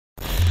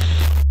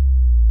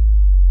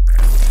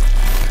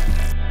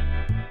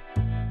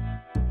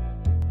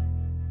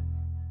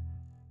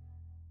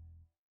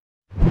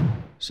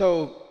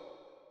So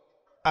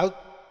I'll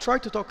try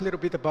to talk a little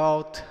bit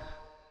about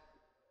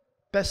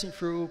passing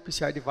through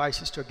PCI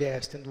devices to a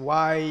guest and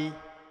why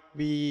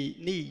we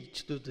need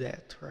to do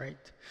that,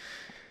 right?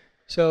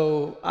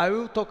 So I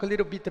will talk a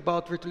little bit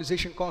about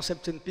virtualization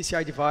concepts in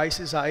PCI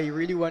devices. I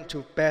really want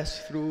to pass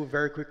through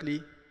very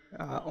quickly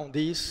on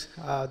this.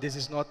 This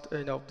is not,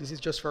 this is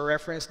just for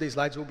reference. The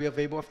slides will be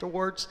available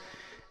afterwards.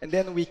 And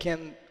then we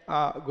can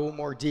go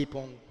more deep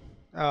on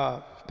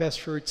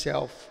pass-through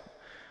itself.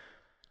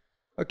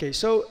 Okay,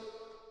 so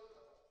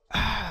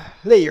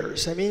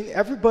layers. I mean,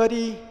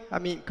 everybody,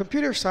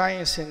 computer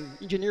science and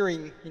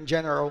engineering in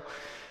general,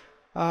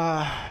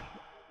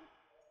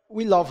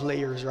 we love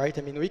layers, right?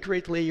 I mean, we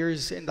create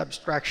layers and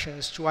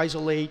abstractions to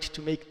isolate,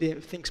 to make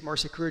things more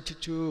secure,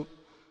 to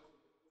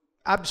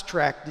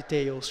abstract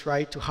details,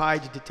 right? To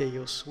hide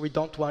details. We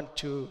don't want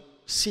to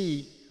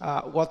see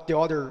what the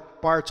other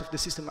parts of the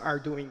system are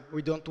doing.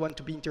 We don't want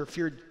to be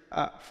interfered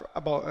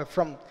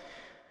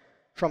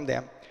from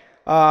them.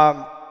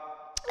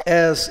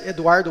 As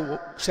Eduardo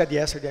said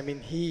yesterday, I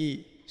mean,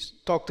 he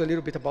talked a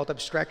little bit about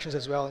abstractions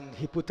as well, and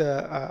he put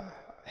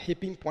he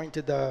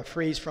pinpointed a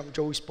phrase from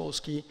Joe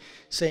Spolsky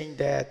saying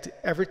that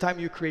every time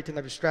you create an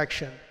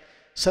abstraction,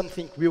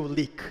 something will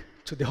leak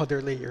to the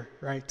other layer,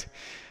 right?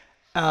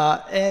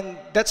 And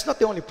that's not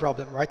the only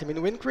problem, right? I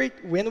mean,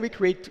 when we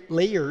create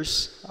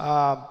layers,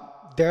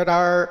 there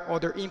are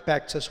other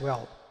impacts as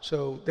well.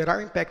 So there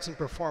are impacts in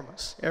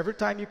performance. Every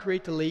time you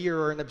create a layer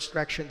or an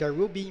abstraction, there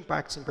will be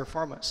impacts in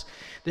performance.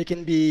 They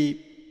can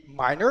be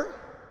minor,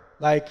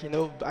 like,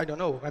 I don't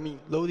know, I mean,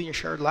 loading a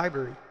shared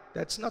library.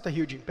 That's not a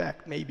huge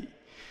impact, maybe.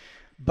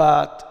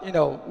 But,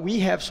 we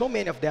have so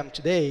many of them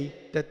today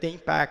that the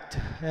impact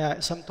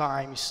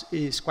sometimes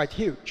is quite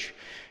huge,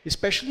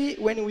 especially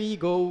when we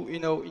go,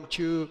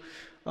 into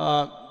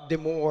the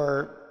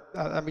more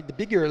the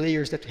bigger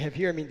layers that we have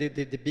here,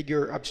 the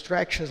bigger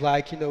abstractions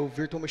like,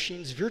 virtual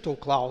machines, virtual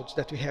clouds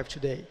that we have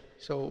today.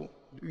 So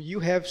you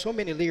have so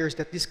many layers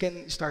that this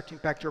can start to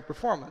impact your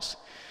performance.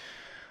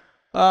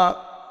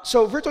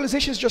 So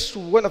virtualization is just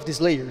one of these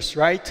layers,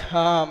 right?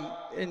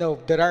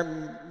 There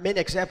are many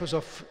examples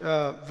of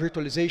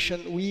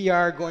virtualization. We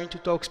are going to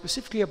talk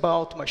specifically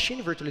about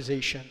machine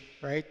virtualization,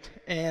 right?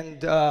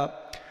 And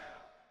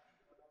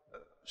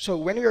so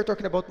when we are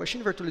talking about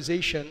machine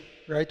virtualization,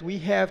 right, we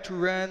have to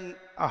run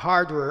a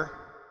hardware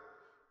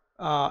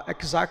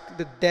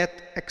that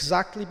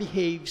exactly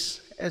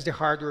behaves as the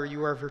hardware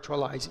you are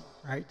virtualizing,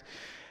 right?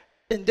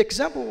 In the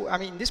example,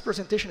 in this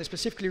presentation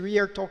specifically, we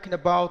are talking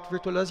about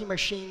virtualizing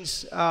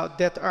machines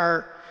that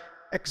are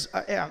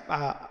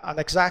an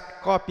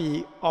exact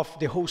copy of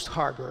the host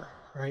hardware,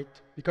 right?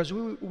 Because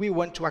we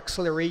want to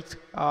accelerate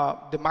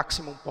the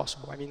maximum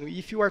possible.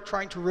 If you are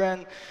trying to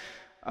run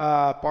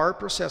power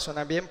processor,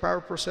 an IBM power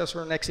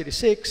processor on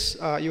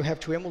x86, you have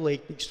to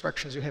emulate the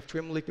instructions, you have to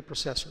emulate the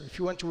processor. If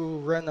you want to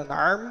run an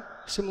ARM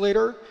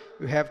simulator,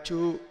 you have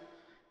to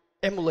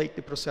emulate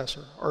the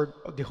processor, or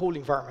the whole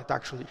environment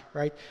actually,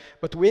 right?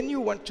 But when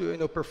you want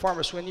to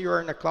performance, when you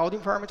are in a cloud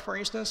environment, for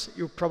instance,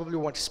 you probably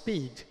want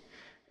speed.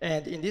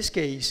 And in this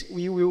case,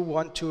 we will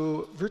want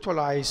to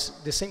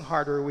virtualize the same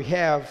hardware we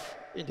have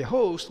in the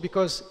host,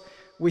 because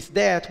with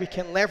that, we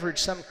can leverage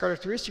some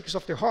characteristics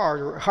of the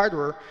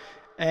hardware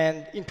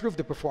and improve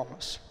the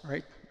performance,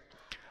 right?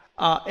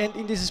 And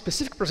in this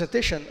specific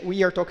presentation,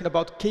 we are talking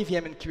about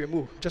KVM and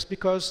QEMU, just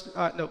because,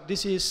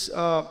 this is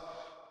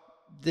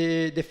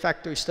the de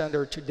facto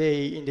standard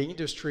today in the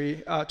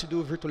industry to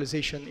do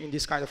virtualization in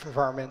this kind of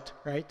environment,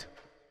 right?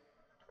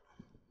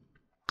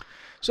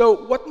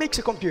 So what makes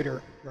a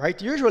computer, right?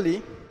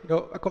 Usually,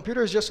 a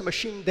computer is just a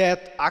machine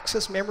that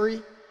accesses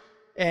memory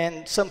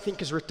and something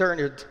is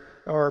returned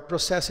or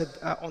processed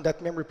on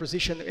that memory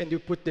position, and you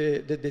put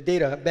the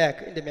data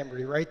back in the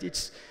memory, right?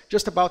 It's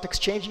just about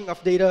exchanging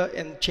of data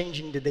and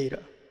changing the data.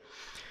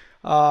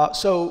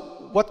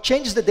 So what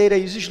changes the data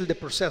is usually the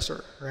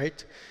processor,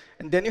 right?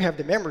 And then you have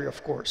the memory,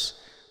 of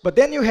course. But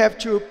then you have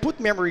to put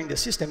memory in the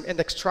system and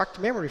extract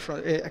memory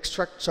from,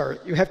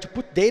 you have to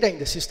put data in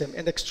the system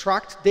and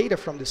extract data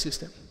from the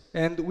system.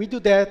 And we do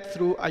that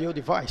through I/O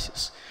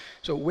devices.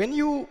 So when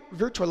you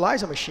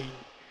virtualize a machine,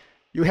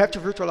 you have to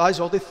virtualize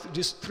all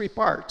these three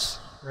parts,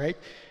 right?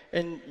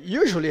 And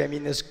usually,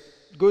 as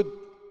good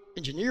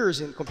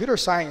engineers and computer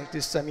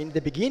scientists, in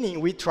the beginning,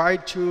 we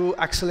tried to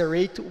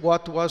accelerate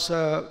what was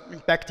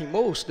impacting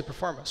most the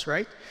performance,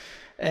 right?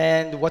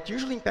 And what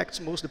usually impacts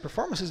most the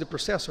performance is the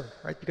processor,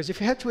 right? Because if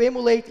you had to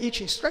emulate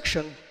each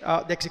instruction,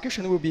 the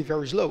execution will be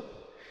very slow.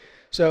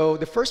 So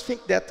the first thing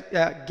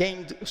that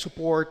gained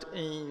support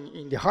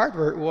in the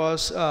hardware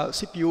was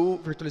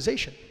CPU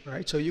virtualization,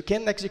 right? So you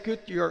can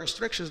execute your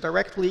instructions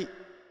directly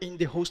in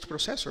the host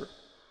processor,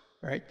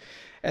 right?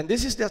 And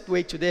this is that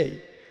way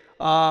today.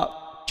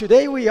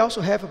 Today we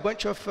also have a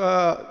bunch of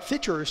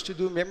features to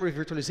do memory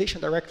virtualization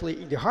directly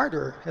in the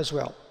hardware as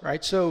well,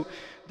 right? So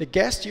the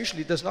guest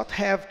usually does not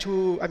have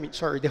to,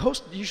 the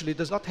host usually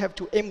does not have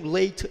to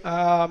emulate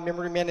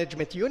memory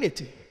management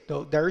unit.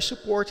 Though there is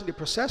support in the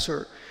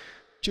processor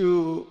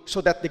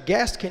so that the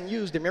guest can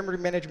use the memory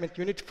management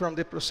unit from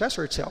the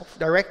processor itself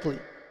directly,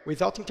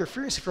 without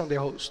interference from the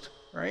host,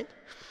 right?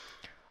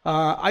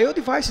 I/O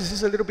devices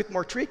is a little bit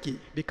more tricky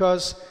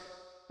because,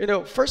 you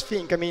know, first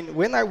thing, I mean,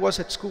 when I was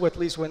at school, at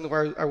least when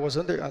I was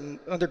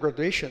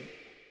undergraduation,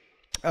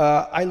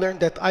 I learned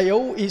that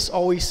I/O is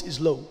always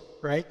slow,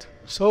 right?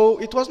 So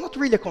it was not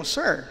really a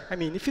concern. I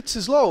mean, if it's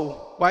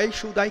slow, why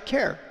should I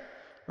care,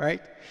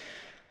 right?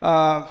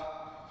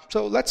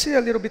 So let's see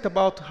a little bit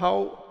about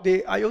how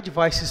the I/O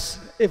devices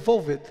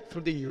evolved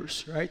through the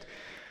years, right?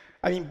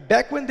 I mean,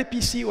 back when the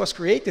PC was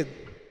created,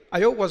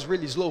 I/O was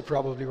really slow,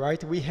 probably,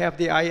 right? We have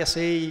the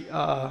ISA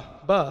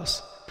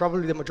bus.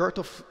 Probably the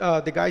majority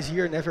of the guys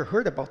here never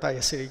heard about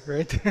ISA,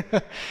 right?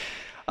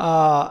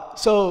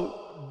 So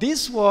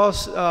this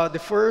was the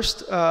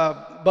first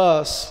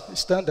bus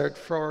standard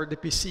for the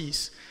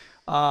PCs,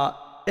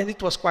 and it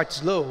was quite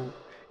slow.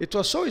 It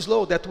was so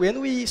slow that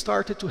when we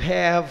started to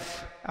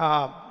have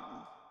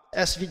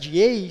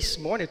SVGA's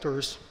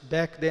monitors,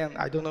 back then,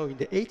 I don't know, in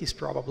the 80s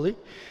probably,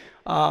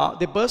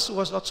 the bus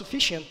was not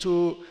sufficient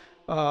to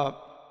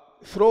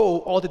throw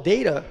all the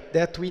data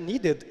that we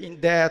needed in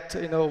that,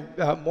 you know,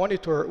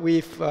 monitor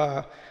with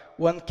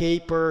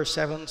 1K per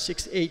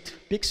 768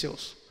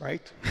 pixels,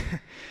 right?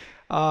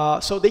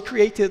 So they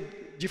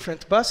created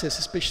different buses,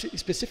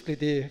 specifically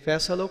the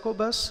VESA local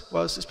bus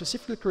was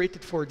specifically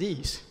created for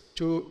these,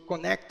 to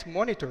connect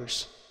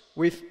monitors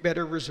with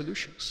better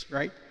resolutions,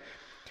 right?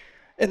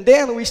 And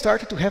then we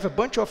started to have a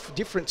bunch of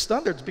different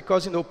standards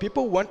because, you know,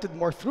 people wanted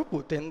more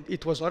throughput and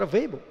it was not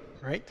available,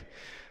 right?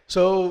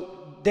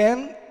 So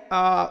then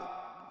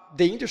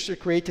the industry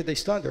created a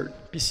standard,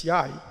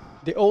 PCI,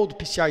 the old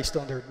PCI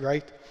standard,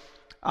 right?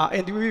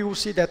 And we will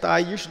see that I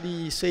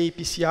usually say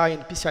PCI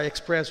and PCI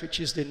Express, which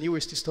is the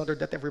newest standard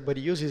that everybody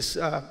uses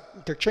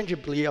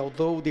interchangeably,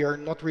 although they are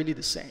not really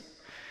the same.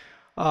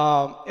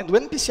 And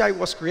when PCI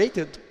was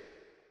created,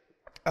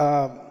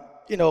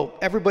 you know,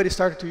 everybody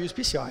started to use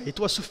PCI. It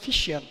was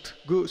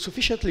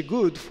sufficiently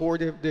good for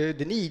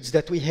the needs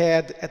that we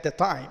had at the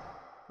time,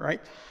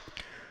 right?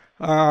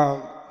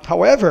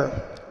 However,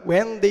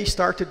 when they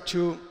started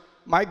to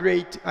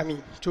migrate, I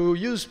mean, to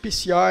use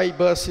PCI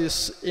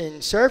buses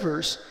in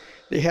servers,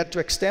 they had to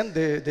extend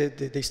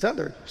the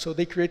standard. So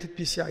they created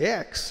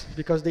PCI-X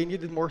because they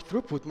needed more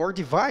throughput, more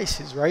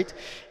devices, right?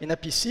 In a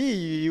PC,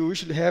 you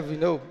usually have, you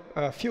know,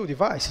 a few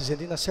devices,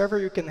 and in a server,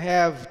 you can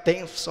have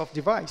tenths of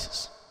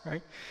devices,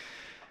 right?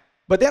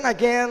 But then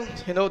again,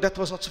 you know, that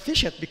was not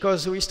sufficient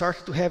because we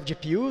started to have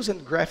GPUs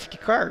and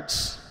graphic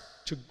cards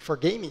for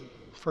gaming,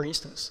 for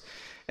instance.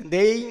 And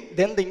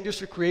then the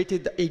industry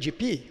created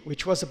AGP,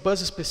 which was a bus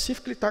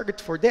specifically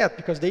targeted for that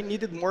because they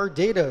needed more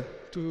data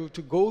to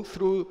go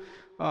through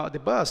the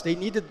bus. They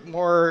needed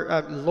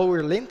more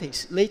lower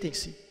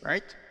latency,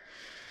 right?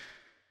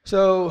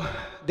 So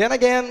then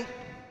again,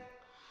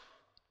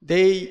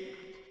 they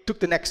took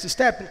the next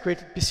step and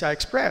created PCI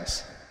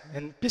Express.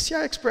 And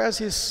PCI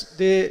Express is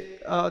the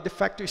de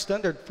facto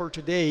standard for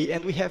today,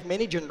 and we have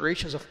many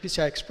generations of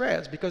PCI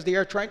Express because they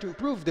are trying to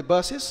improve the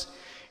buses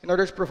in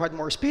order to provide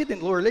more speed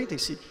and lower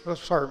latency. Oh,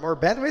 sorry, more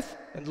bandwidth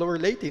and lower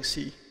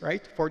latency,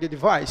 right, for the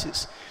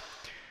devices.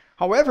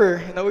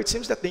 However, you know, it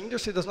seems that the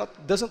industry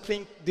doesn't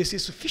think this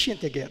is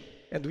sufficient again,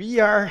 and we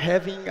are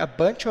having a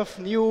bunch of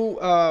new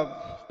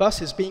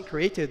buses being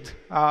created.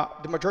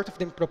 The majority of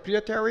them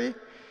proprietary,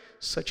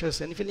 such as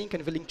NVLink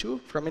and NVLink 2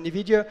 from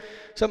NVIDIA.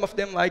 Some of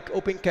them, like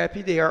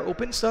OpenCAPI, they are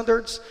open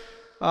standards.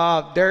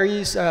 There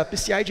is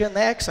PCI Gen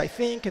X, I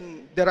think,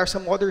 and there are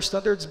some other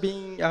standards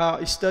being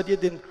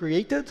studied and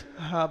created.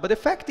 But the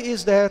fact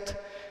is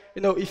that,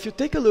 you know, if you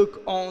take a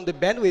look on the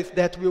bandwidth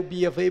that will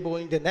be available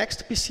in the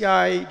next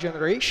PCI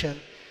generation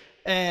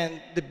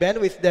and the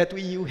bandwidth that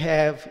we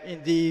have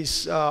in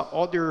these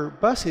other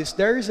buses,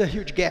 there is a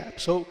huge gap.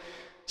 So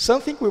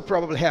something will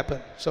probably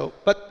happen. So,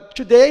 but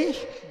today,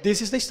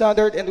 this is the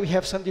standard, and we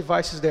have some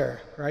devices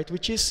there, right?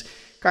 Which is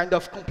kind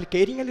of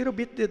complicating a little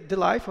bit the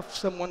life of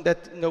someone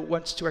that, you know,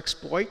 wants to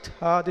exploit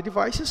the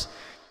devices.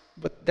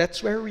 But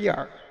that's where we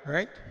are,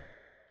 right?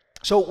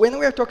 So when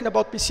we are talking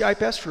about PCI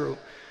pass-through,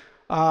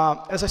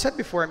 as I said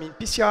before, I mean,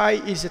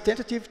 PCI is a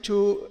tentative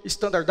to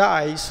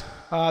standardize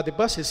the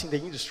buses in the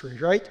industry,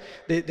 right?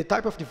 The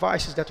type of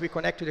devices that we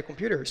connect to the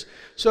computers.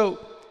 So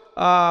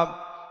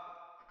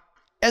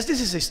as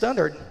this is a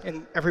standard,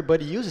 and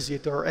everybody uses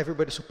it, or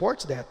everybody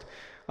supports that,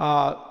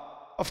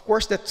 of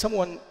course that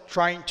someone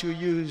trying to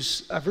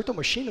use a virtual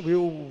machine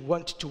will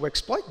want to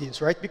exploit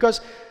this, right?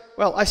 Because,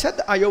 well, I said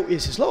the I/O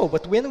is slow,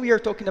 but when we are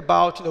talking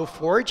about, you know,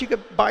 4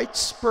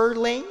 gigabytes per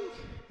lane,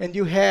 and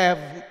you have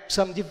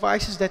some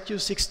devices that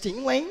use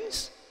 16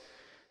 lanes,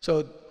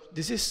 so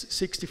this is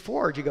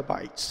 64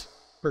 gigabytes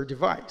per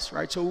device,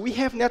 right? So we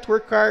have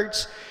network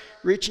cards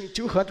reaching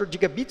 200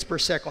 gigabits per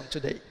second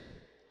today.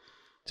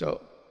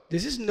 So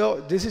this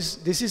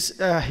is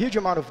a huge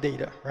amount of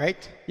data,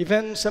 right?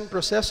 Even some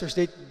processors,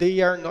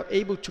 they are not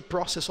able to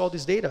process all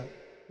this data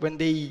when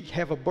they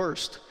have a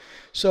burst.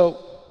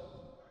 So,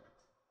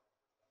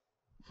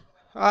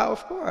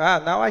 of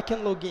course, now I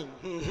can log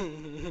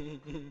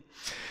in.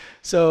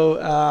 So,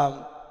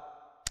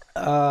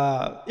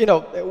 you know,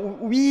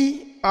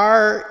 we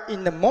are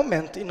in a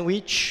moment in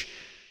which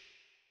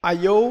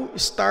I/O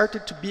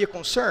started to be a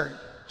concern.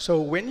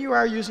 So when you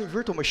are using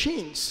virtual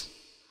machines,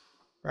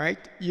 right,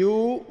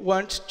 you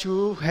want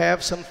to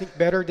have something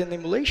better than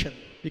emulation,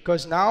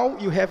 because now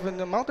you have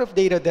an amount of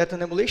data that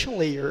an emulation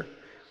layer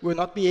will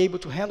not be able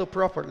to handle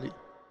properly,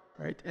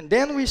 right? And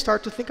then we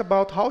start to think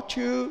about how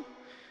to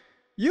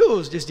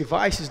use these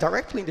devices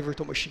directly in the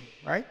virtual machine,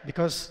 right?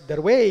 Because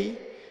that way,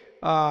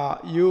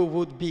 you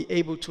would be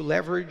able to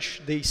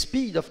leverage the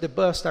speed of the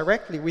bus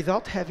directly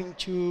without having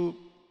to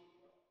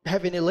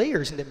have any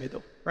layers in the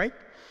middle, right?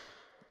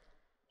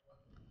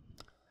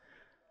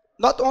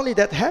 Not only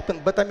that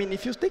happened, but I mean,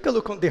 if you take a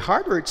look on the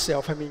hardware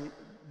itself, I mean,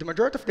 the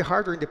majority of the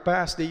hardware in the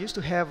past, they used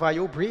to have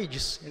I/O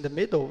bridges in the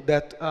middle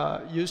that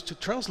used to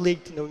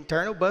translate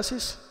internal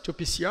buses to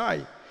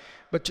PCI.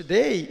 But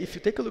today, if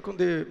you take a look on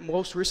the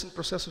most recent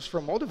processors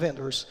from all the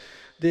vendors,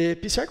 the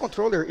PCI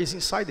controller is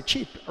inside the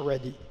chip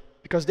already,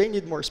 because they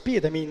need more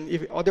speed. I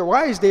mean,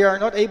 otherwise, they are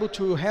not able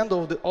to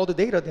handle all the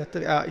data that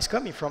is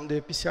coming from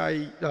the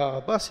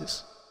PCI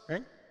buses,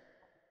 right?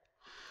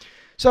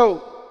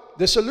 So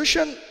the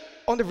solution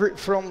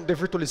from the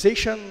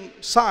virtualization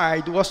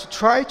side was to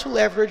try to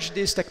leverage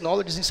these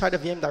technologies inside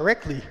of VM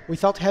directly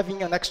without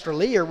having an extra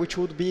layer, which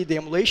would be the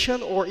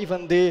emulation or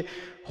even the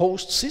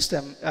host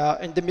system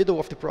in the middle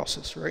of the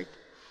process, right?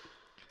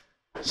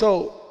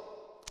 So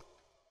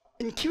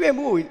in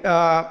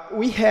QEMU,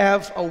 we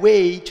have a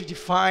way to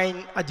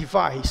define a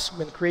device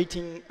when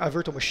creating a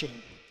virtual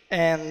machine.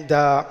 And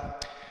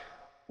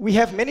we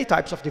have many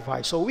types of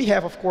device. So we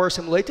have, of course,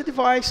 emulated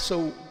device.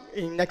 So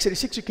in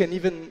x86, you can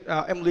even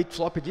emulate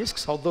floppy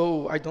disks,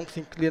 although I don't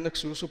think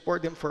Linux will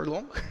support them for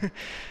long.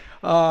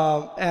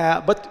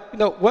 But you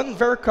know, one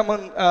very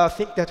common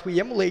thing that we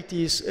emulate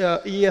is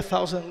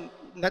E1000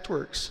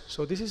 networks.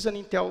 So this is an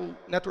Intel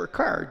network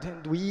card,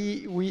 and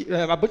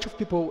a bunch of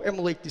people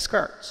emulate these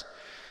cards.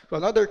 So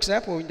another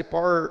example in the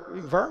power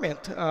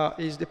environment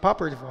is the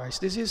Popper device.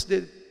 This is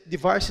the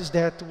devices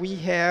that we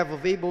have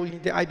available in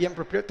the IBM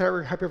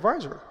proprietary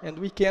hypervisor, and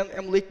we can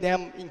emulate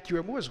them in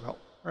QEMU as well,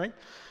 right?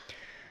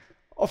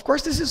 Of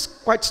course, this is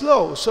quite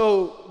slow.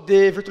 So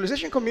the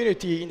virtualization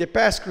community in the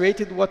past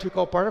created what we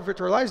call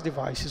virtualized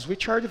devices,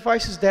 which are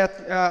devices that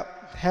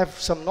have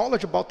some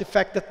knowledge about the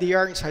fact that they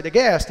are inside the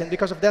guest, and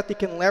because of that, they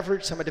can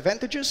leverage some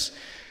advantages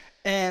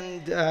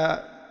and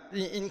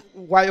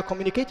while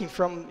communicating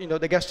from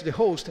the guest to the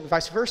host and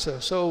vice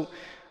versa. So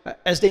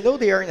as they know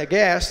they are in a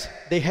guest,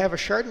 they have a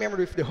shared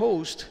memory with the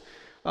host.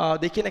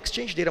 They can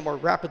exchange data more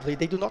rapidly.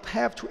 They do not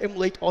have to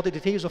emulate all the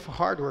details of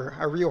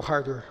a real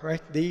hardware,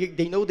 right?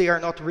 They know they are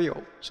not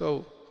real.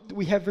 So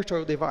we have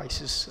virtual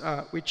devices,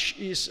 which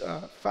is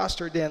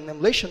faster than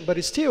emulation, but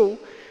it's still,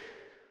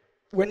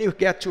 when you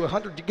get to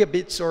 100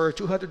 gigabits or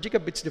 200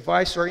 gigabits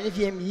device or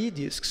NVMe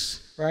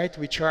disks, right,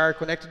 which are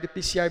connected to the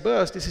PCI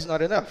bus, this is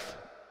not enough.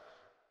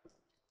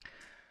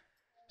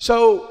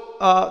 So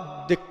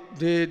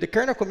the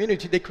kernel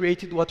community, they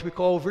created what we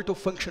call virtual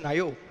function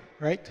I/O,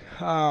 right?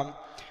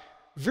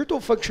 Virtual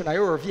function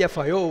I/O or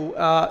VFIO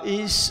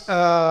is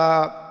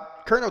a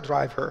kernel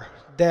driver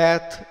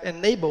that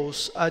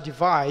enables a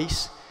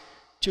device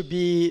to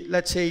be,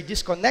 let's say,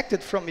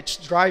 disconnected from its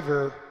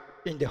driver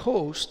in the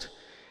host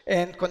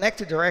and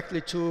connected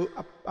directly to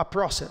a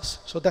process,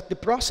 so that the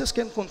process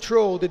can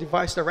control the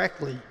device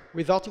directly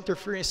without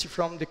interference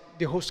from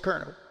the host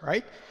kernel,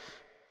 right?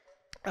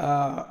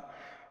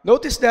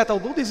 Notice that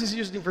although this is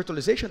used in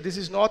virtualization, this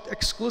is not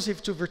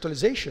exclusive to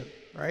virtualization,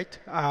 right?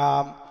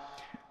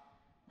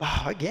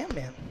 Again,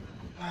 man.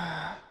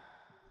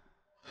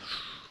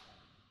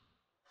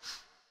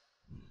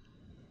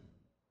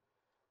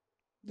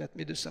 Let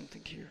me do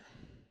something here.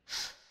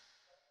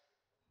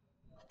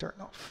 Turn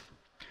off.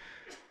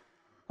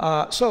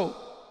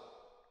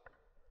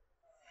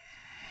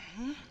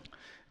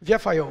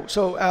 VFIO.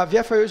 So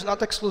VFIO is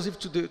not exclusive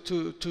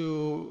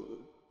to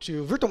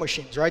virtual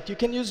machines, right? You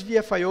can use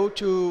VFIO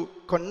to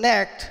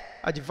connect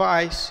a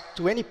device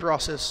to any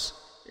process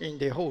in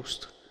the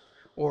host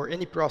or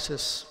any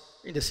process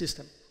in the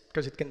system,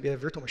 because it can be a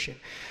virtual machine.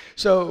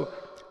 So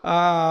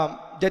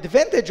the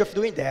advantage of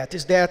doing that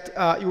is that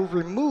you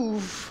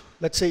remove,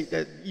 let's say,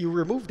 that you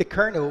remove the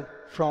kernel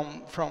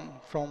from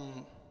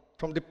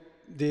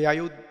the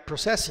I/O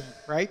processing,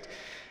 right?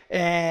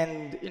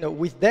 And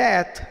with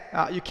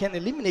that, you can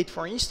eliminate,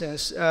 for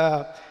instance,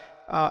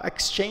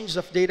 exchange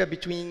of data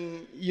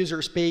between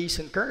user space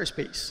and kernel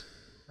space,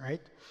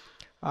 right?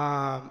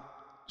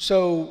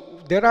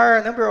 So there are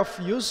a number of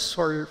uses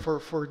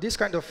for this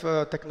kind of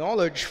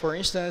technology. For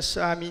instance,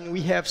 I mean,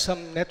 we have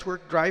some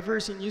network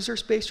drivers in user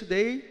space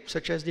today,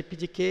 such as the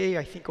PDK.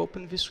 I think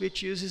Open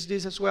vSwitch uses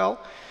this as well,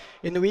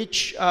 in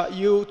which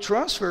you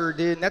transfer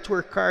the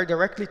network card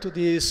directly to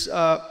these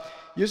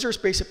user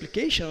space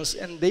applications,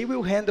 and they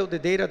will handle the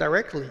data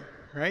directly,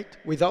 right,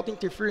 without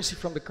interference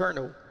from the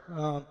kernel.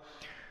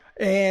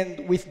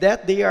 And with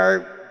that, they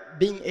are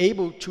being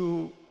able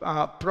to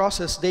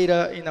process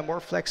data in a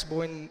more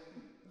flexible and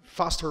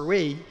faster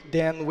way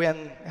than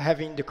when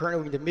having the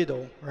kernel in the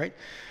middle, right?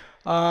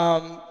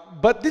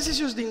 But this is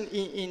used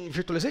in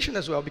virtualization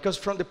as well, because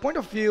from the point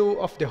of view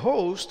of the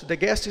host, the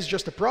guest is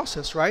just a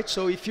process, right?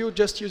 So if you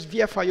just use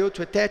VFIO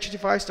to attach a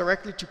device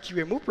directly to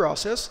QEMU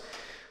process,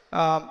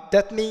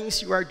 that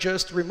means you are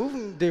just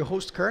removing the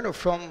host kernel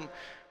from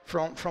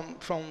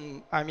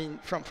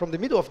the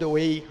middle of the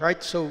way,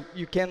 right? So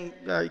you can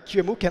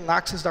QEMU can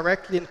access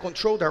directly and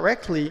control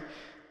directly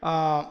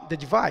the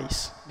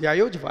device, the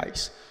I/O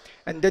device.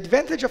 And the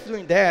advantage of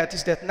doing that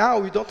is that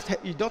now you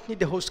don't need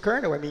the host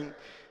kernel. I mean,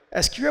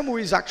 as QEMU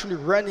is actually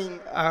running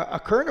a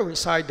kernel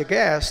inside the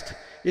guest,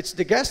 it's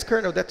the guest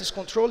kernel that is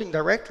controlling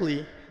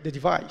directly the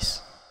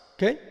device.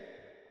 Okay?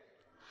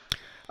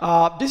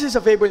 This is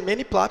available in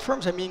many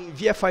platforms. I mean,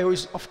 VFIO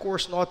is, of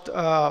course, not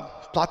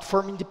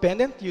platform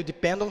independent. You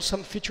depend on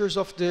some features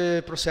of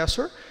the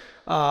processor.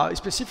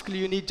 Specifically,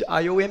 you need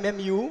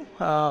IOMMU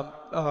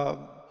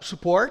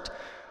support.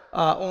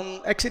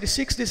 On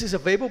x86, this is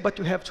available, but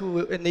you have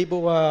to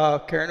enable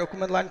a kernel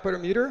command line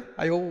parameter,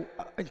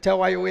 Intel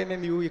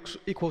IOMMU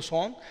equals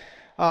on.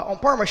 On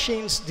Power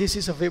machines, this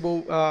is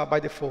available by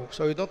default,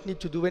 so you don't need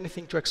to do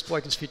anything to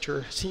exploit this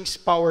feature, since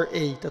Power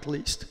 8 at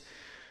least.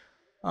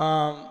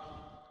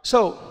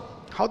 So,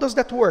 how does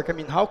that work? I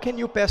mean, how can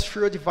you pass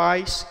through a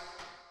device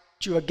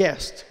to a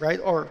guest, right?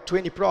 Or to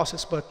any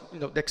process, but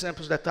the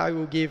examples that I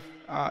will give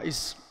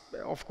is,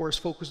 of course,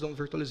 focused on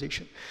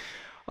virtualization.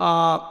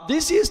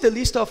 This is the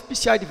list of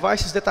PCI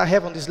devices that I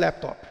have on this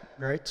laptop,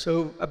 right?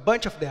 So a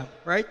bunch of them,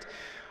 right?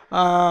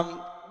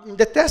 In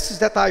the tests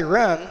that I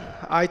run,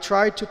 I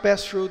try to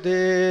pass through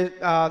the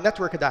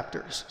network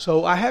adapters.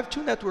 So I have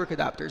two network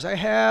adapters. I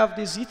have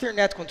this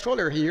Ethernet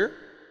controller here,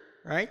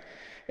 right?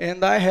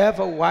 And I have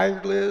a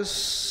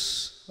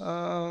wireless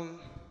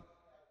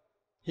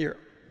here,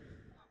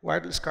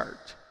 wireless card,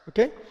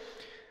 okay?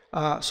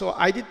 So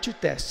I did two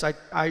tests.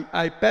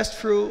 I passed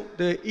through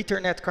the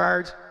Ethernet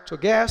card to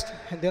guest,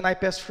 and then I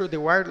pass through the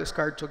wireless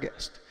card to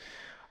guest.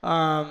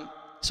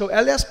 So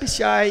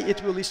LSPCI,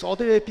 it will list all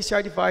the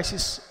PCI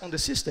devices on the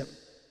system.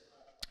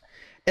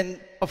 And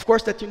of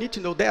course that you need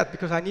to know that,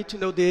 because I need to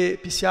know the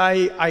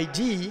PCI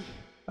ID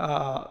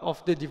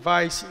of the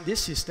device in this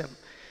system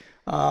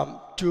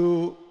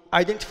to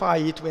identify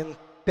it when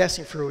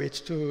passing through it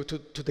to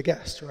the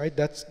guest, right?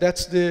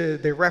 That's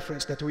the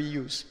reference that we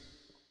use.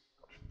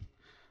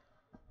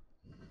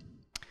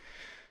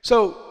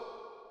 So,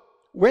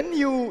 when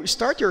you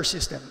start your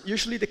system,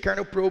 usually the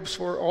kernel probes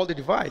for all the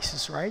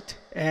devices, right?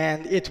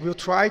 And it will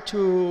try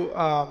to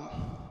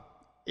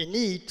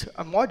init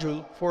a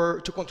module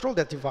to control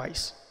that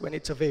device when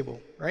it's available,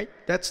 right?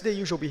 That's the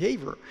usual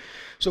behavior.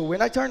 So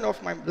when I turn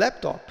off my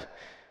laptop,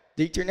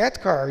 the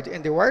Ethernet card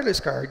and the wireless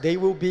card, they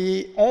will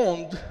be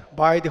owned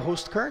by the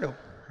host kernel,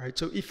 right?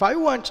 So if I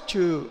want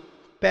to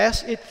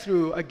pass it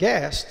through a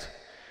guest,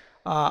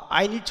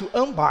 I need to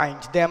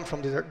unbind them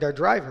from their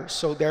drivers.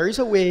 So there is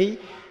a way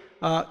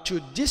to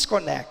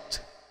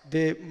disconnect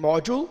the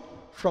module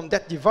from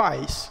that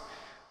device.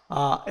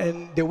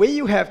 And the way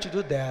you have to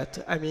do that,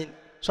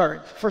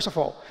 first of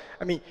all,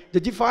 the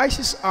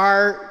devices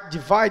are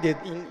divided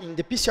in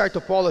the PCI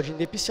topology, in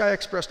the PCI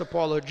Express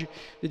topology,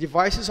 the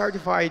devices are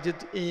divided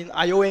in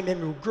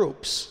IOMMU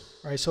groups,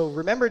 right? So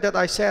remember that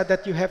I said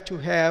that you have to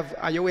have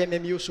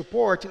IOMMU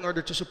support in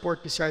order to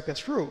support PCI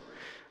pass-through.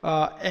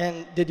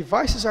 And the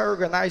devices are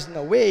organized in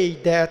a way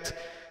that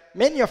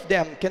many of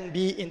them can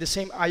be in the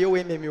same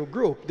IOMMU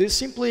group. This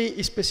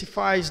simply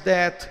specifies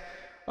that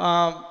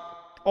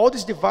all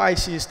these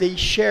devices, they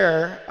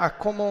share a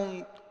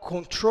common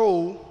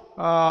control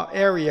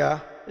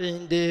area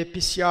in the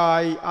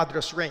PCI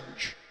address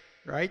range,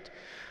 right?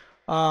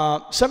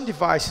 Some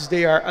devices,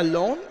 they are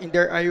alone in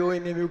their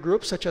IOMMU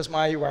group, such as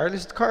my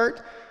wireless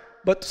card,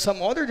 but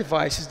some other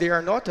devices, they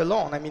are not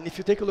alone. I mean, if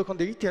you take a look on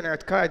the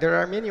Ethernet card, there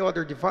are many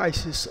other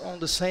devices on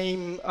the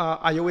same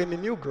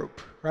IOMMU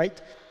group,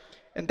 right?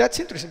 And that's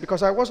interesting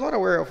because I was not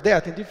aware of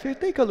that. And if you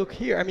take a look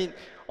here,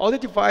 all the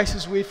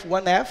devices with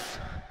 1F,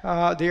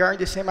 they are in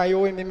the same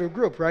IOMMU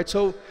group, right?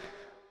 So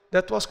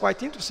that was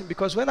quite interesting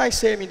because when I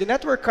say, the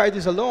network card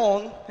is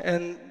alone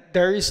and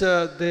there is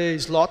the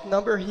slot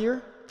number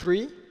here,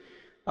 3,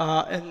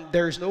 and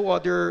there is no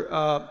other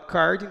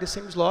card in the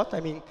same slot.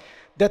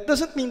 That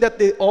doesn't mean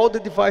that all the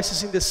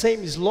devices in the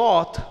same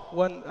slot,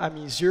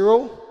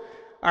 0,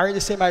 are in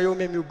the same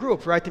IOMMU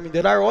group, right?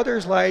 There are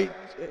others like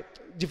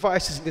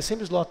devices in the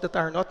same slot that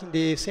are not in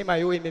the same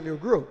IOMMU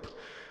group.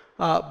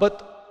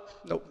 But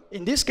no,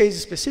 in this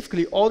case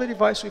specifically, all the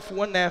devices with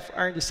 1F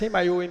are in the same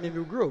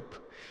IOMMU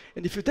group.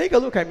 And if you take a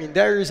look,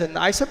 there is an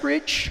ISA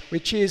bridge,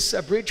 which is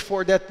a bridge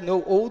for that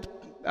old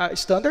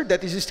standard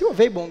that is still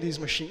available on this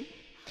machine.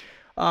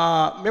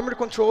 Memory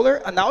controller,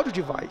 an audio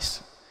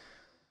device,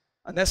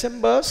 an SM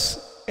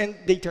bus, and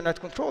the Ethernet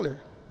controller.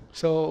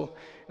 So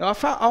I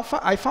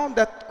found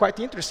that quite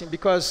interesting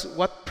because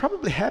what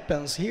probably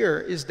happens here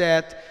is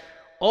that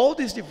all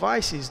these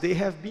devices, they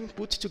have been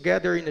put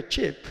together in a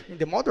chip, in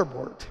the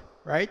motherboard,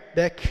 right?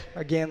 Back,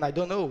 again, I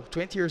don't know,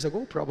 20 years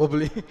ago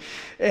probably.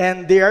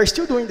 And they are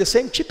still doing the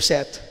same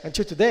chipset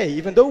until today,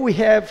 even though we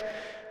have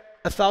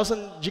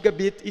 1,000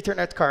 gigabit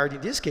Ethernet card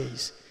in this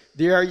case.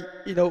 they are,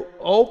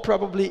 all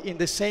probably in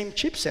the same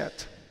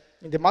chipset,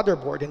 in the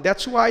motherboard, and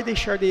that's why they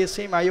share the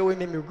same I/O and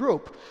memory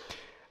group.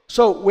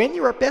 So when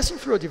you are passing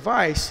through a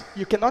device,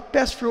 you cannot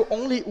pass through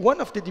only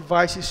one of the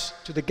devices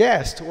to the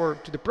guest or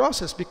to the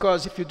process,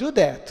 because if you do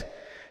that,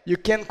 you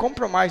can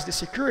compromise the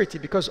security,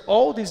 because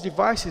all these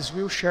devices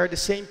will share the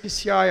same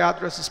PCI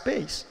address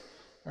space,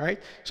 right?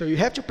 So you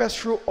have to pass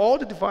through all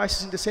the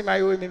devices in the same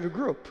I/O and memory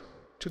group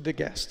to the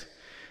guest.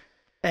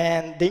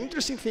 And the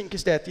interesting thing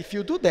is that if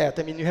you do that,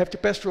 I mean, you have to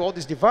pass through all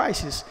these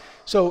devices.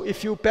 So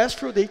if you pass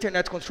through the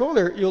Ethernet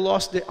controller, you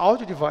lost the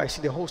audio device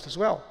in the host as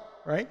well,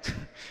 right?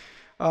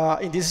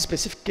 In this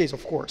specific case,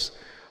 of course.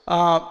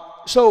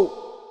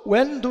 So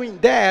when doing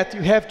that,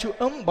 you have to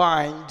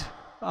unbind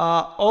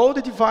all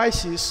the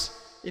devices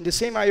in the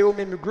same I/O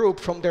memory group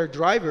from their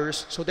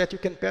drivers so that you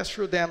can pass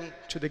through them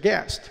to the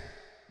guest.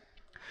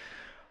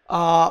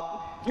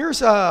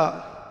 Here's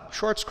a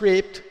short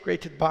script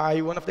created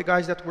by one of the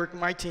guys that work in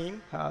my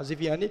team,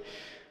 Ziviani,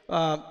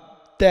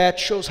 that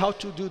shows how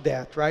to do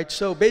that, right?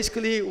 So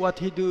basically what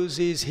he does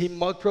is he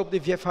multiprobe the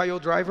VFIO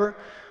driver.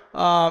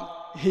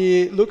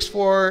 He looks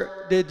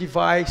for the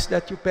device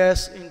that you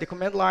pass in the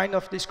command line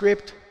of the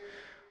script.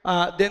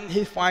 Then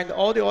he finds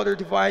all the other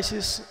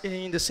devices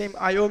in the same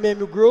I/O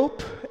memory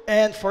group,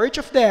 and for each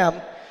of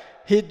them,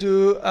 he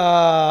do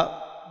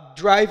a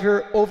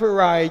driver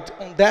override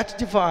on that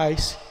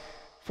device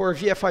for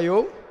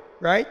VFIO,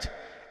 right?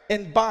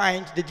 And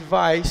bind the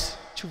device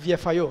to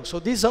VFIO. So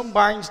this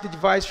unbinds the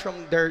device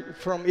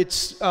from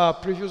its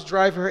previous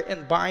driver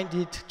and bind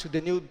it to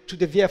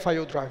the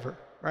VFIO driver,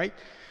 right?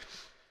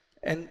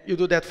 And you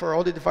do that for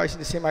all the devices in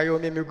the same I/O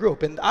memory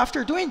group. And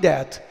after doing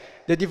that,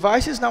 the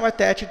device is now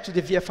attached to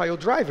the VFIO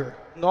driver,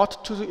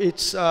 not to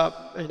its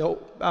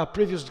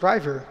previous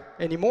driver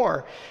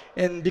anymore.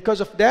 And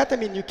because of that, I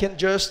mean, you can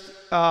just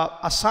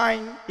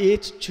assign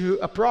it to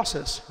a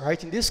process,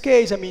 right? In this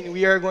case, I mean,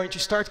 we are going to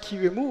start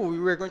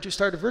QEMU. We are going to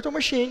start a virtual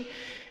machine,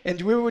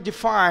 and we will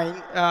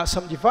define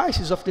some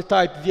devices of the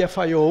type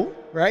VFIO,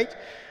 right?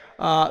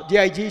 The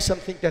idea is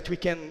something that we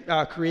can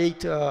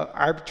create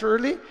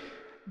arbitrarily.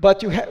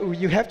 But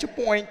you have to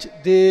point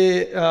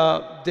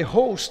the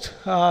host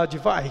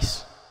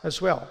device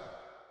as well,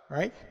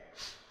 right?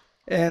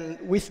 And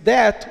with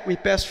that, we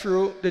pass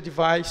through the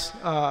device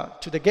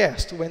to the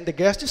guest. When the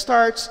guest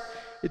starts,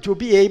 it will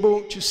be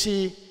able to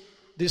see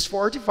these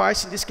 4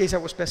 devices. In this case, I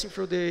was passing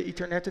through the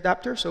Ethernet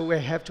adapter, so I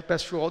have to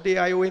pass through all the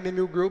I/O and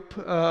memory group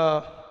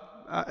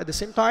at the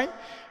same time,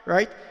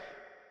 right?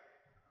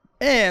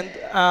 And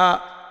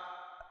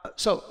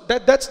so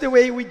that's the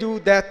way we do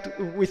that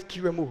with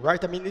QEMU,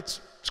 right? I mean, it's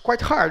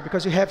quite hard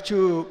because you have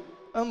to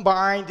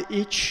unbind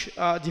each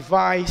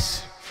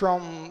device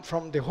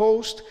from the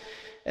host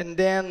and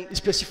then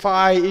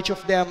specify each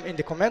of them in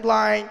the command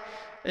line.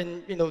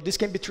 And this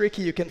can be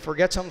tricky, you can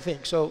forget something.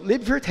 So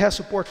libvirt has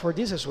support for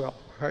this as well,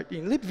 right?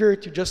 In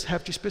libvirt, you just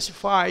have to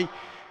specify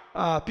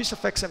a piece of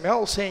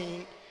XML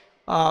saying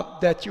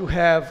that you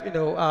have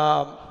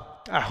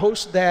a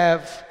host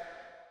dev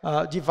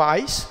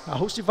device, a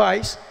host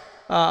device,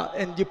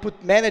 and you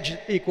put manage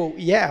equal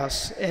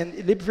yes, and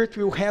libvirt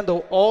will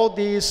handle all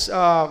these,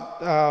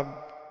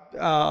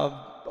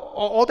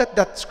 all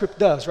that script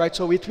does, right?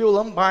 So it will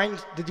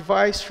unbind the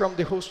device from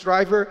the host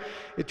driver,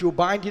 it will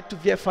bind it to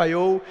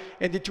VFIO,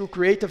 and it will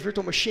create a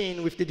virtual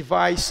machine with the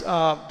device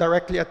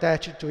directly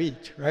attached to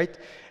it, right?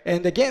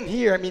 And again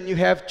here, I mean, you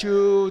have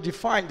to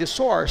define the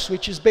source,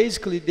 which is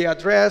basically the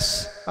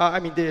address,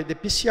 the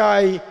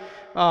PCI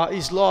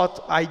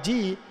slot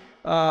ID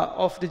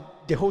of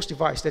the host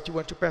device that you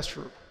want to pass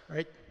through,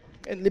 right?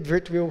 And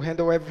libvirt will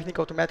handle everything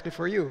automatically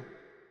for you.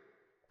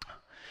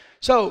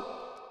 So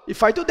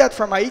if I do that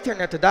from my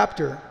Ethernet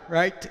adapter,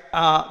 right,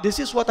 this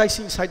is what I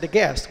see inside the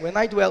guest. When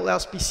I do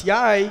ls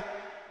PCI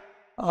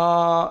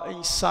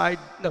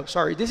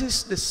this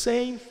is the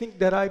same thing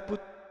that I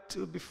put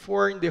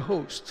before in the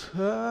host.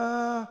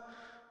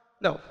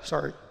 No,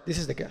 sorry, this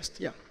is the guest,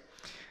 yeah.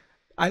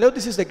 I know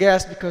this is the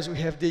guest because we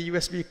have the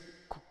USB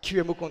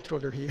QEMU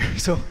controller here.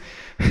 So,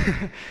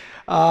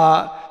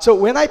 so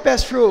when I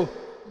pass through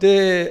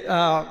the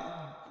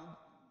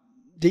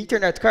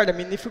Ethernet card, I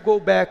mean, if you go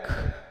back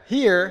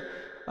here,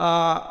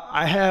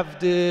 I have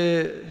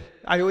the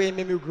I/O and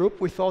memory group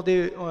with all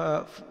the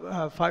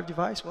 5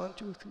 devices, 1,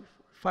 2, 3, 4,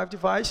 5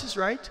 devices,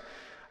 right?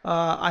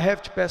 I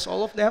have to pass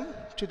all of them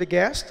to the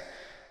guest.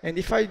 And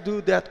if I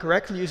do that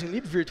correctly using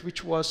libvirt,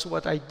 which was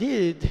what I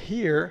did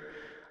here,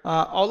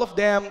 all of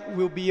them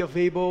will be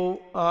available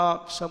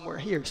somewhere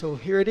here. So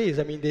here it is.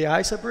 I mean, the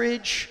ISA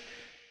bridge,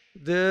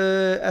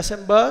 the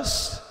SM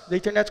bus, the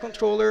Ethernet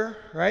controller,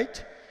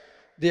 right?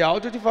 The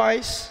audio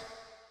device.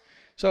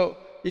 So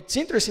it's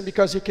interesting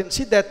because you can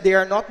see that they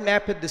are not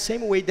mapped the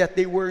same way that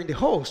they were in the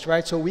host,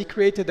 right? So we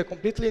created a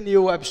completely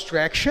new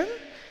abstraction,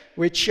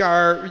 which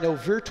are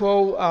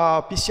virtual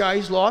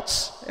PCI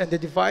slots, and the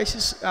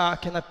devices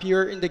can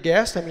appear in the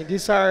guest. I mean,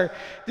 this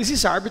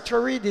is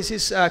arbitrary. This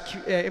is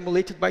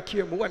emulated by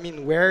QEMU. I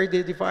mean, where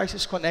the device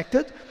is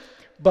connected,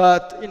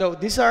 but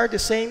these are the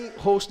same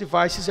host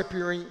devices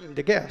appearing in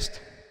the guest.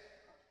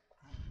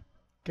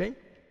 Okay.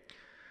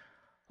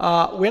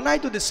 When I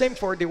do the same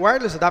for the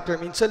wireless adapter, I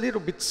mean, it's a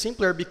little bit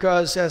simpler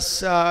because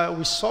as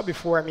we saw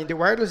before, I mean, the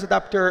wireless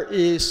adapter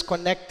is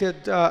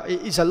connected,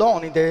 is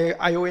alone in the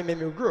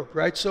IOMMU group,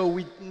 right? So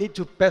we need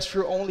to pass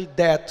through only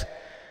that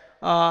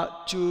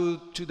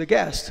to the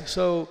guest.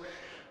 So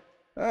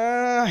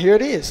here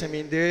it is, I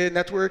mean, the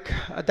network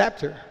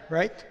adapter,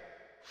 right?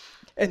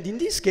 And in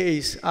this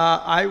case,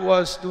 I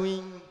was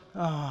doing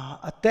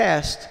a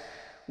test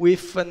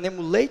with an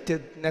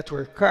emulated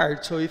network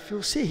card. So if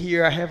you see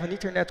here, I have an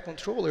Ethernet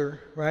controller,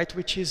 right,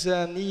 which is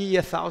an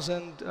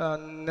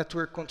E1000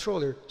 network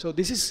controller. So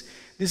this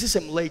is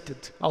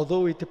emulated,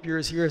 although it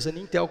appears here as an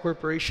Intel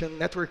Corporation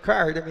network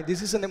card. I mean,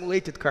 this is an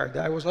emulated card.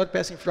 I was not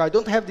passing through. I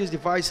don't have this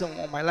device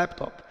on my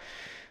laptop.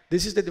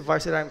 This is the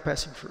device that I'm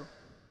passing through.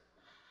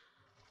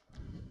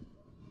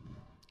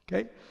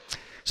 Okay,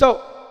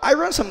 so I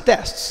run some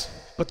tests,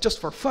 but just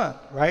for fun,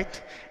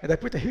 right? And I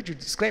put a huge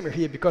disclaimer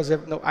here because at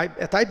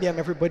IBM,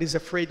 everybody's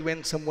afraid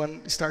when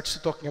someone starts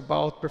talking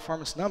about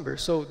performance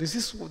numbers. So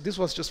this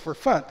was just for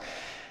fun.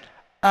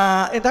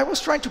 And I was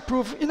trying to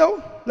prove, you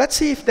know, let's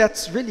see if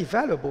that's really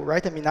valuable,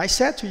 right? I mean, I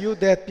said to you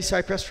that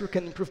PCI pass-through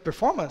can improve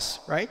performance,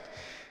 right?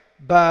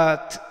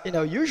 But, you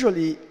know,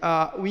 usually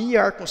we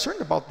are concerned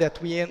about that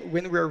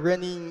when we're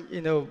running, you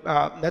know,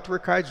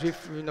 network cards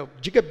with, you know,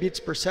 gigabits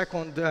per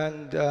second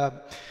and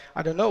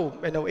I don't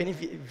know,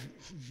 any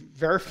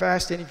very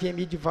fast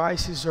NVMe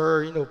devices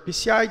or, you know,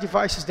 PCI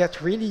devices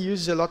that really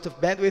use a lot of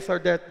bandwidth or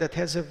that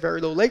has a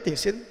very low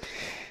latency. And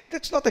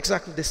that's not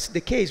exactly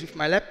the case with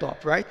my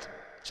laptop, right?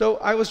 So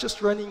I was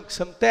just running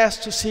some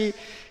tests to see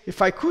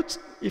if I could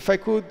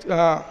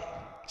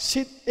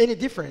see any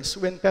difference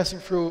when passing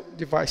through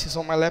devices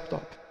on my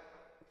laptop.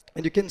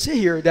 And you can see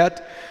here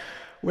that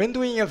when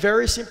doing a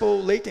very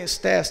simple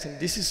latency test, and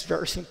this is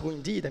very simple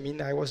indeed, I mean,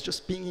 I was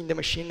just pinging the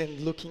machine and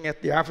looking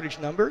at the average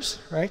numbers,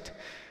 right?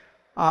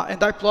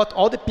 And I plot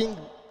all the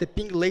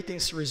ping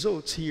latency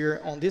results here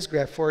on this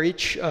graph for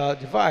each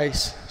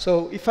device.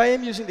 So if I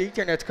am using the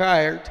Ethernet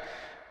card,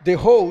 the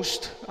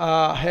host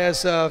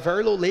has a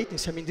very low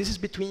latency. I mean, this is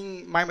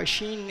between my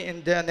machine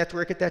and the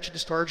network attached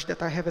storage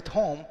that I have at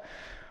home.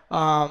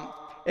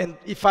 And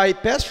if I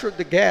pass through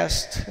the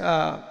guest,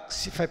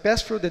 if I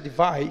pass through the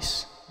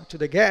device to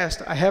the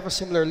guest, I have a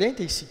similar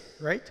latency,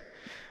 right?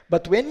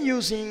 But when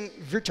using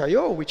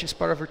virtio, which is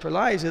part of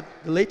virtualized,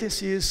 the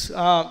latency is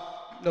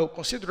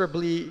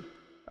considerably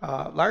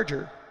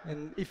larger.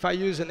 And if I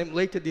use an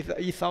emulated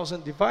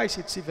E1000 device,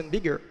 it's even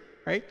bigger,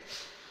 right?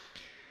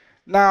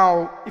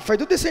 Now, if I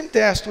do the same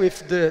test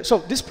with the, so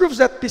this proves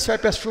that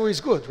PCI pass-through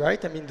is good,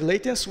 right? I mean, the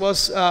latency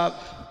was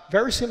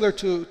very similar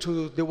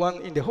to the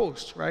one in the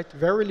host, right?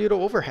 Very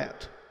little overhead.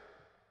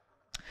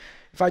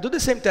 If I do the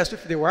same test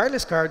with the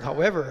wireless card,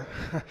 however,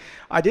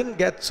 I didn't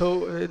get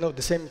the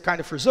same kind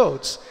of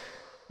results.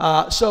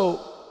 So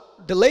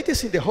the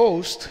latency in the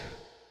host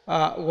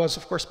was,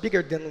 of course,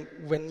 bigger than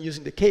when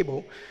using the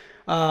cable.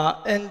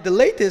 And the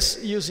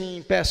latency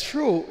using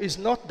pass-through is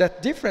not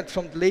that different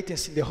from the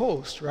latency in the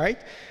host,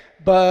 right?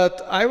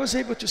 But I was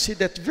able to see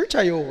that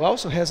virtio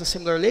also has a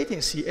similar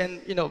latency,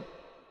 and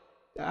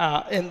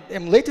and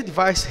emulated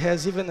device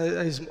has even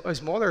a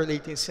smaller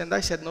latency. And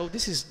I said, no,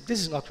 this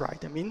is not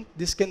right. I mean,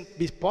 this can't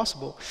be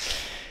possible.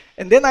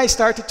 And then I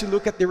started to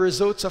look at the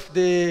results of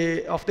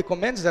the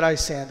commands that I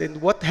sent. And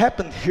what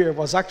happened here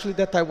was actually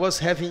that I was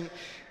having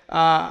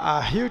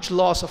a huge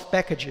loss of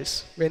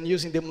packages when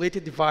using the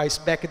emulated device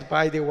backed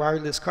by the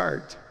wireless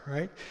card,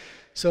 right?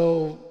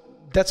 So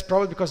that's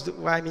probably because,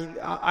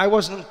 I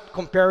wasn't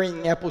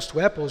comparing apples to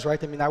apples,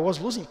 right? I mean, I was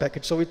losing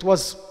packets, so it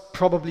was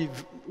probably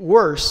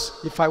worse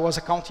if I was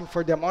accounting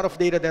for the amount of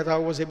data that I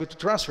was able to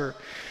transfer.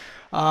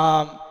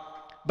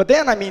 But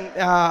then,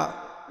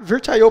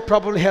 virtio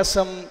probably has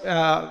some,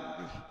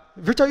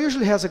 virtio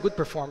usually has a good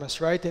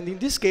performance, right? And in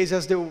this case,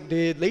 as the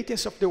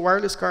latency of the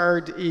wireless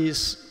card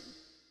is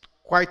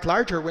quite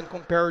larger when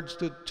compared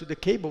to the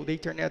cable, the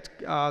Ethernet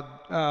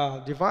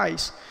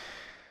device,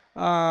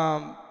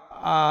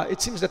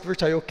 it seems that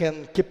virtio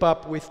can keep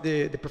up with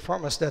the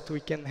performance that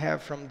we can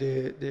have from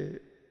the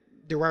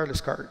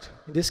wireless card,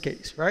 in this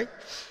case, right?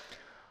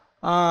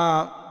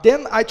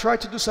 Then I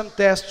tried to do some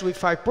tests with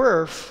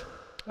iPerf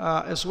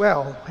as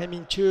well. I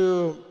mean,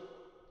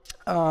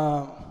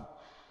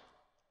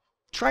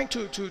 trying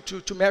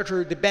to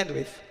measure the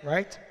bandwidth,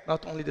 right?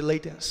 Not only the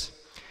latency.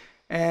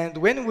 And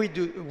when we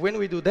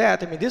do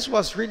that, I mean, this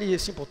was really a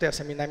simple test.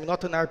 I mean, I'm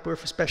not an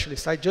iPerf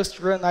specialist. I just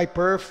run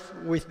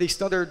iPerf with the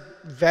standard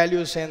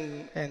values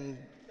and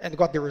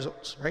got the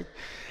results, right?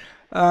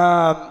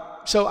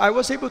 So I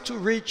was able to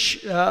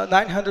reach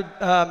 900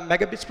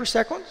 megabits per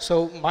second.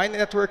 So my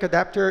network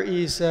adapter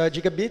is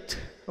gigabit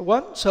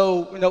one.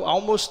 So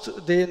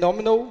almost the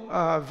nominal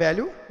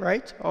value,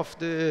 right, of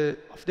the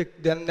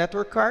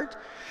network card.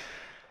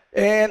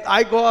 And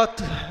I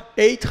got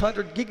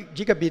 800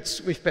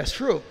 gigabits with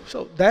pass-through.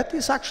 So that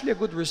is actually a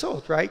good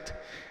result, right?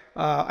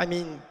 I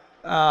mean,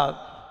 a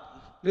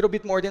little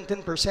bit more than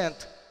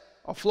 10%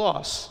 of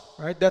loss,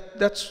 right?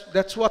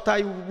 That's what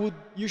I would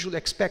usually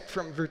expect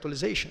from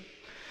virtualization.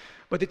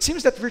 But it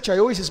seems that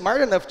virtual.io is smart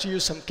enough to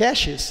use some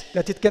caches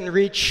that it can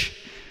reach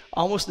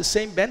almost the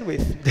same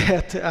bandwidth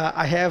that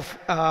I have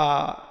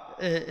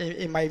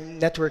in my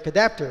network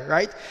adapter,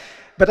 right?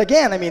 But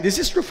again, I mean, this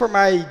is true for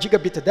my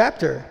gigabit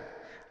adapter.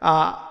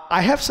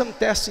 I have some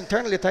tests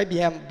internally at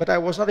IBM, but I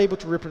was not able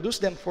to reproduce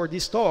them for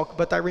this talk.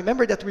 But I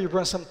remember that we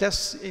run some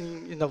tests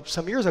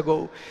some years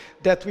ago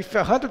that with a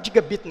 100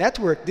 gigabit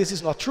network, this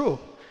is not true,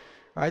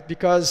 right?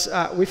 Because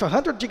with a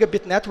 100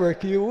 gigabit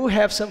network, you will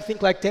have something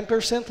like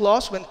 10%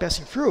 loss when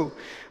passing through.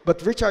 But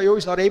virtual.io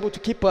is not able to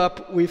keep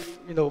up with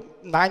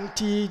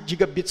 90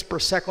 gigabits per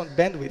second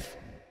bandwidth,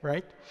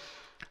 right?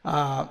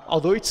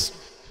 Although it's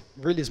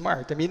really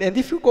smart. I mean, and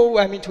if you go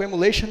to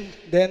emulation,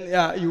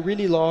 then you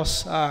really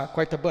lost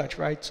quite a bunch,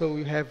 right? So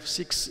you have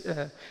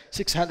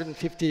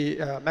 650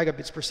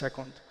 megabits per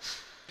second.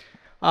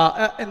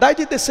 And I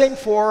did the same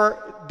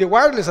for the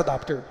wireless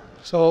adapter.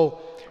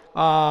 So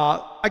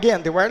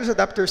again, the wireless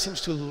adapter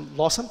seems to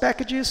lose some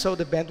packages, so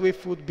the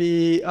bandwidth would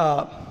be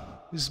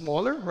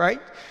smaller,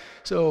 right?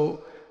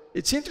 So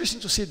it's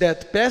interesting to see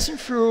that passing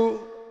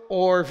through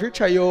or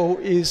virtual.io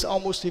is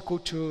almost equal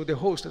to the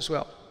host as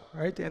well,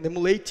 right? And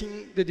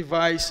emulating the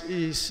device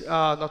is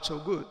not so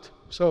good.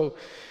 So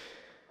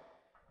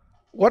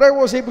what I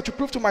was able to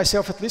prove to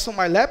myself, at least on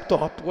my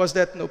laptop, was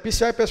that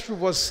PCI pass-through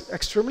was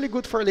extremely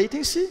good for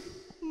latency.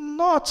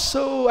 Not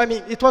so, I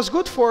mean, it was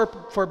good for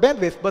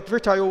bandwidth, but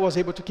virtual.io was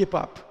able to keep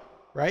up,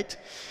 right?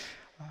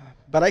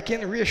 But I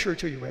can reassure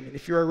to you, I mean,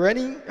 if you are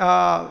running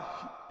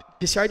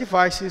PCI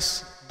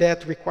devices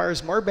that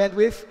requires more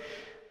bandwidth,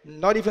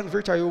 not even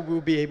virtual.io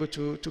will be able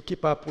to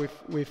keep up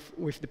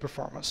with the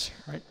performance,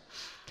 right?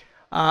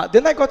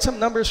 Then I got some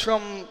numbers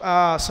from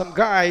some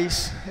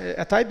guys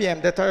at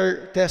IBM that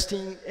are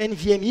testing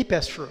NVMe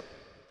pass-through,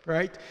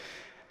 right?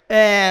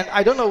 And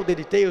I don't know the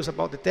details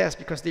about the test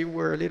because they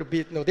were a little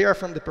bit, they are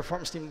from the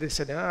performance team. They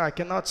said, I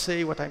cannot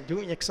say what I'm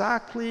doing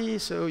exactly,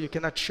 so you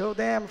cannot show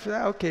them.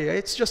 Okay,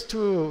 it's just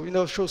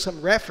to show some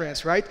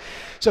reference, right?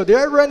 So they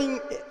are running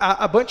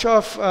a bunch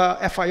of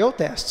FIO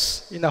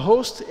tests in a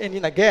host and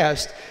in a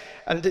guest,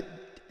 and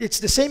it's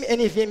the same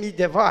NVMe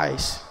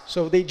device.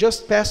 So they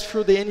just pass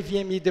through the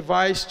NVMe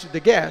device to the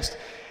guest.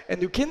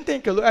 And you can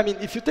take a look, I mean,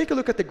 if you take a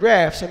look at the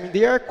graphs, I mean,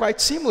 they are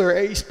quite similar,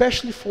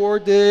 especially for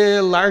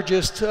the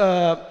largest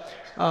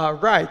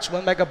writes,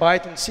 1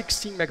 megabyte and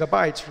 16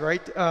 megabytes,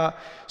 right?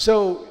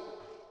 So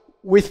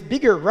with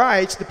bigger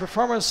writes, the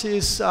performance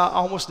is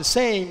almost the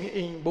same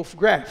in both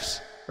graphs,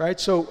 right?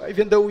 So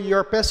even though you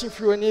are passing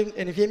through an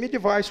NVMe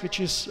device, which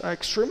is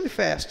extremely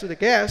fast to the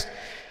guest,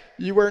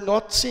 you are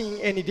not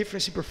seeing any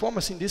difference in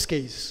performance in this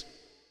case.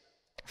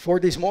 For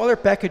the smaller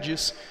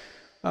packages,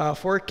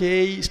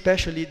 4K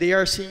especially, they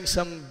are seeing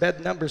some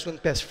bad numbers when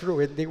passed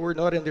through, and they were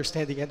not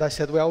understanding. And I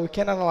said, well, we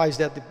can analyze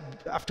that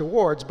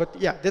afterwards, but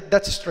yeah,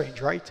 that's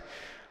strange, right?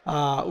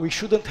 We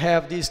shouldn't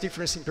have this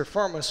difference in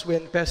performance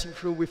when passing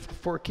through with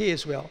 4K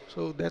as well.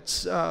 So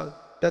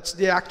that's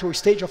the actual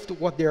stage of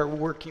what they are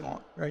working on,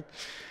 right?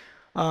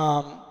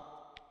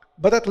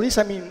 But at least,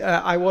 I mean,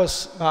 I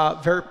was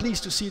very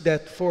pleased to see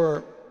that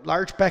for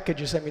large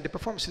packages, I mean, the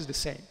performance is the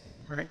same,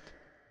 right?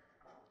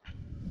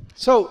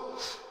 So,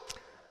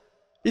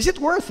 is it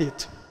worth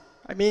it?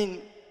 I mean,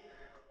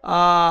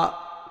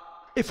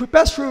 if we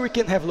pass through, we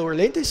can have lower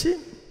latency,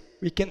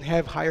 we can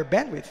have higher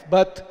bandwidth,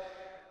 but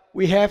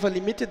we have a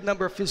limited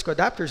number of physical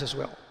adapters as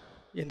well.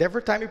 And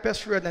every time you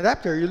pass through an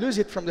adapter, you lose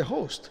it from the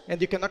host,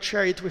 and you cannot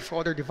share it with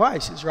other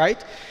devices,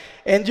 right?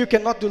 And you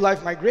cannot do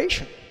live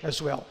migration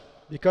as well,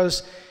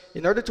 because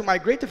in order to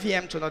migrate a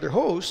VM to another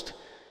host,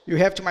 you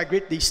have to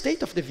migrate the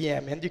state of the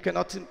VM, and you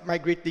cannot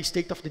migrate the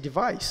state of the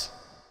device,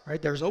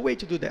 right? There's no way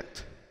to do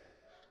that.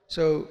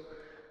 So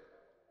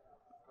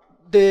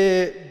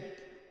the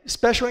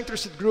special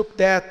interested group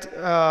that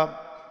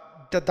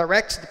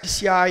directs the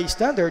PCI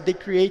standard, they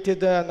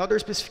created another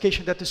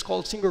specification that is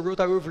called single root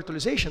I/O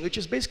virtualization, which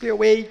is basically a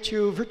way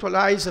to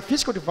virtualize a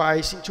physical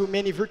device into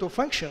many virtual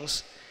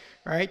functions,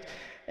 right?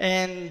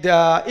 And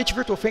each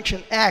virtual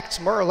function acts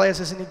more or less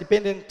as an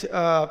independent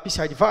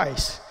PCI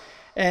device.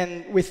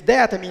 And with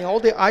that, I mean, all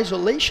the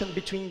isolation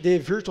between the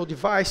virtual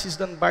device is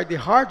done by the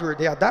hardware,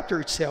 the adapter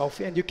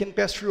itself, and you can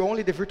pass through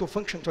only the virtual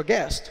function to a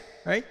guest,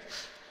 right?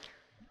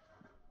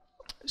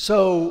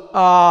 So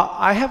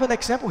I have an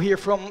example here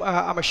from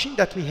a machine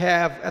that we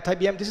have at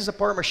IBM. This is a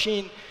power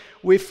machine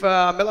with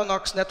a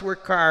Mellanox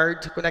network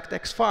card, Connect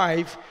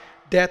X5,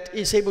 that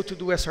is able to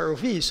do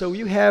SROV. So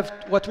you have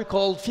what we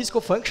call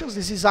physical functions.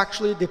 This is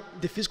actually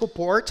the physical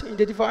port in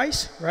the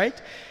device,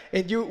 right?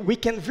 And we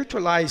can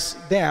virtualize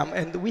them,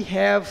 and we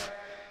have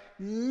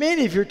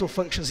many virtual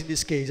functions in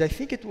this case. I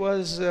think it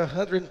was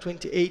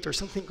 128 or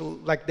something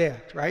like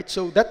that, right?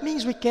 So that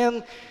means we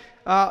can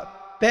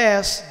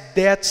pass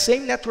that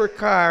same network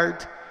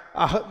card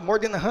more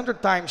than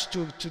 100 times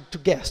to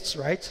guests,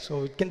 right?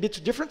 So it can be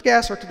to different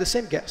guests or to the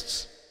same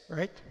guests,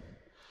 right?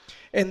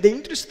 And the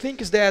interesting thing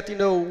is that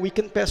we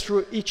can pass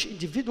through each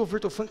individual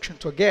virtual function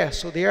to a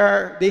guest, so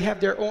they have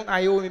their own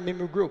I/O and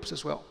memory groups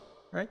as well,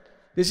 right?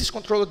 This is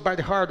controlled by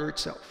the hardware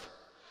itself.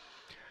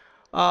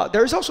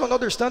 There is also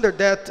another standard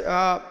that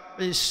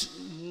is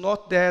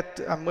not that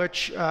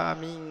much,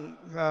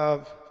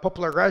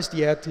 popularized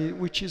yet,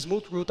 which is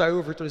multi-root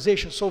I/O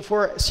virtualization. So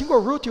for a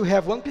single root, you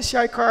have one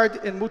PCI card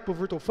and multiple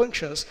virtual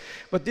functions,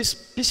 but this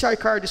PCI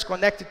card is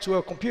connected to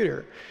a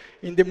computer.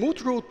 In the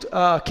multi-root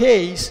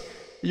case,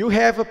 you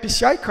have a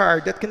PCI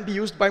card that can be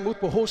used by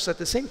multiple hosts at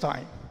the same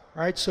time,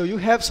 right? So you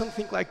have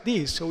something like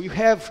this. So you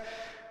have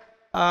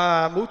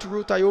a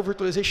multi-root I/O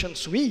virtualization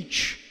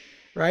switch,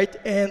 right?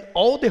 And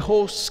all the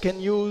hosts can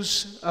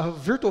use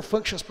virtual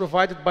functions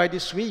provided by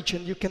this switch,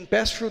 and you can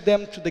pass through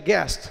them to the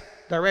guest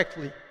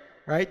directly,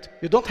 right?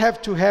 You don't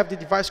have to have the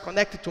device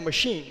connected to a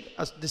machine.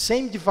 As the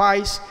same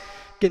device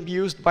can be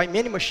used by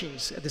many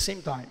machines at the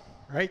same time,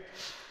 right?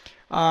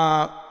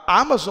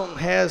 Amazon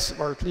has,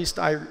 or at least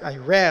I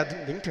read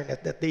on the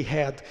internet that they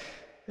had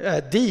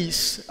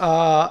these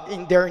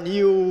in their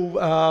new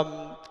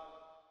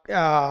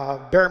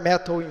bare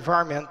metal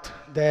environment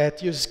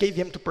that uses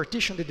KVM to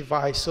partition the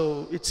device.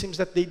 So it seems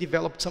that they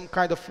developed some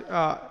kind of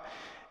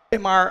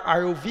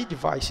MR-ROV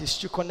devices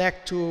to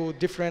connect to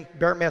different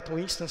bare metal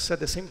instances at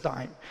the same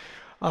time.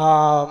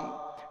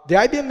 The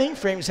IBM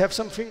mainframes have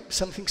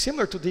something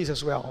similar to this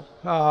as well,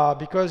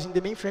 because in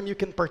the mainframe you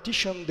can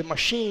partition the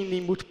machine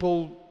in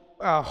multiple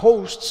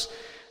hosts,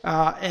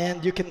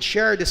 and you can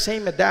share the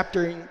same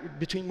adapter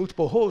between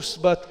multiple hosts,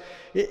 but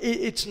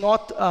it's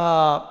not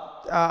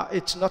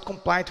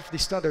compliant with the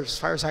standards as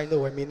far as I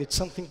know. I mean, it's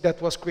something that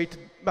was created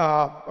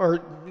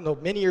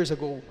many years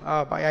ago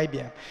by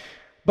IBM.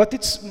 But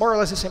it's more or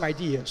less the same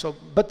idea. So,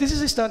 but this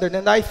is a standard,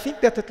 and I think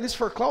that at least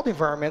for cloud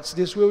environments,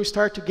 this will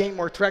start to gain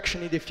more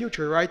traction in the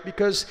future, right?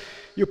 Because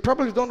you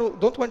probably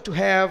don't want to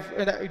have,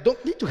 and you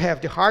don't need to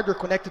have the hardware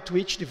connected to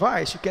each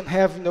device. You can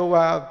have,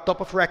 a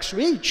top-of-rack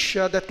switch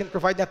that can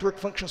provide network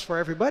functions for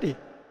everybody,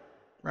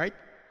 right?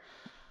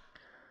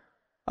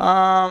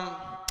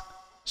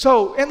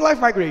 So, end-life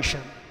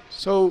migration.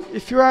 So,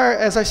 if you are,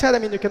 as I said, I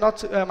mean, you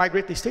cannot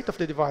migrate the state of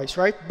the device,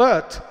 right?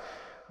 But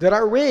there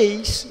are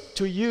ways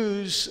to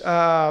use,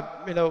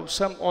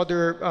 some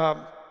other,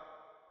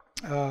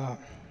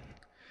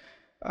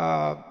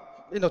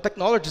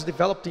 technologies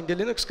developed in the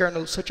Linux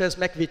kernel, such as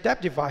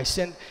MacVTAP device.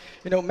 And,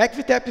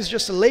 MacVTAP is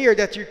just a layer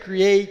that you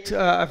create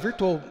a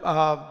virtual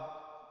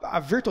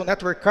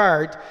network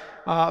card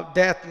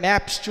that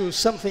maps to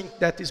something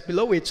that is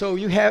below it. So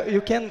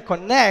you can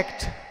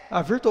connect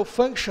a virtual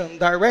function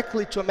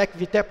directly to a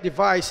MacVTAP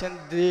device, and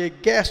the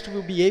guest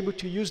will be able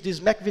to use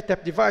this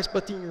MacVTAP device,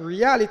 but in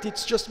reality,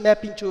 it's just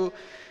mapping to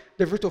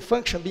the virtual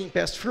function being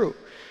passed through.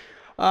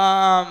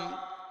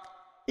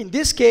 In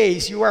this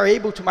case, you are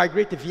able to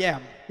migrate the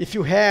VM. If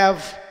you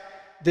have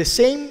the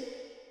same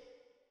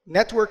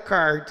network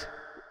card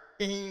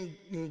in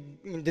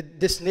the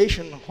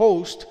destination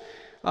host,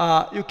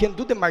 you can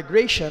do the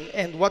migration,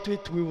 and what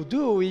it will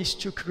do is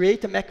to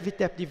create a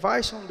MacVTAP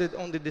device on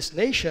the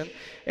destination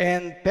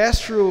and pass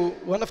through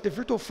one of the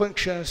virtual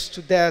functions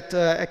to that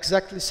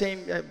exactly same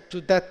to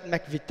that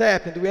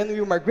MacVTAP. And when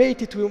you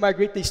migrate it, will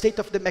migrate the state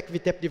of the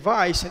MacVTAP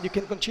device, and you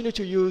can continue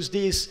to use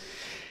this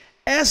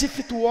as if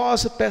it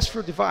was a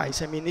pass-through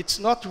device. I mean, it's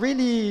not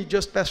really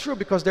just pass-through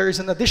because there is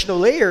an additional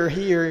layer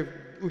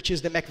here, which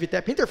is the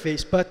MacVTAP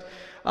interface, but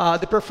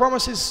the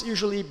performance is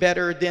usually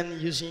better than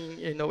using,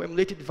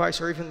 emulated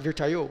device or even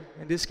virtual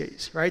in this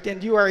case, right?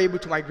 And you are able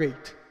to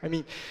migrate. I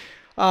mean,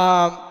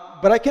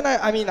 but I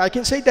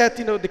can say that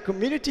the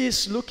community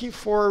is looking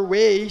for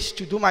ways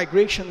to do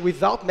migration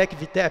without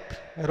MacVTAP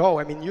at all.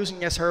 I mean, using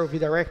SROV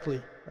directly,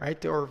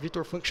 right? Or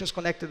virtual functions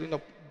connected,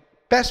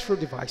 pass-through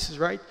devices,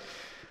 right?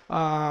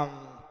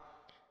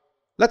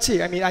 Let's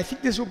see. I mean, I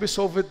think this will be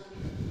solved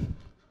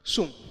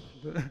soon.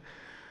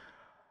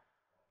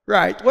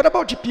 Right. What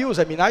about GPUs?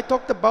 I mean, I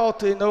talked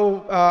about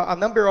a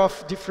number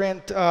of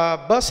different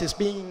buses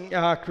being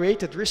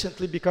created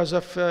recently because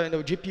of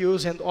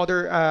GPUs and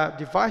other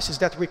devices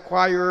that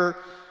require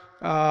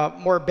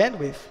more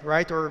bandwidth,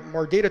 right, or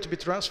more data to be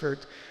transferred.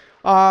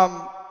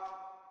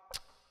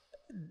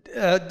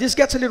 This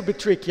gets a little bit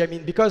tricky. I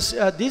mean, because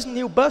these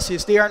new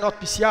buses, they are not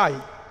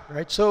PCI,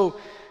 right? So,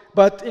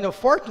 but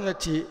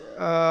fortunately,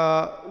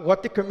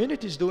 what the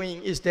community is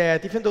doing is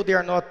that even though they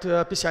are not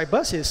PCI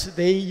buses,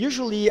 they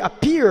usually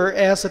appear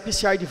as a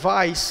PCI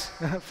device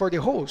for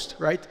the host,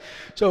 right?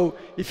 So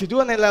if you do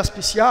an LS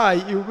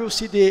PCI, you will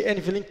see the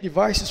NVLink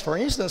devices, for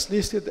instance,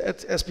 listed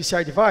as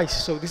PCI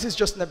device. So this is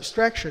just an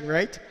abstraction,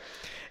 right?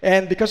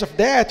 And because of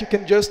that, you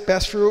can just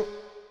pass through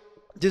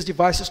these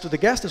devices to the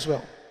guest as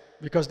well,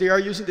 because they are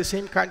using the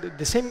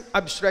same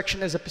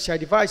abstraction as a PCI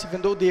device,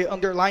 even though the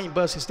underlying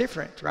bus is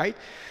different, right?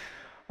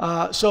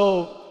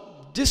 So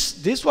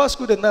this was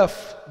good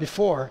enough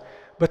before,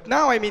 but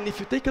now, I mean, if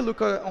you take a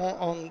look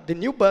on the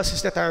new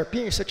buses that are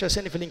appearing, such as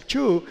NVLink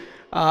 2,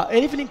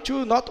 NVLink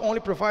 2 not only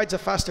provides a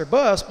faster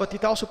bus, but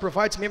it also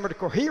provides memory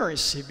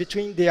coherency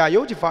between the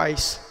I/O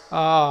device,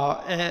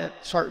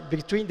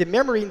 between the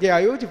memory in the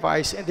I/O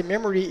device and the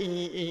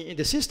memory in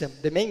the system,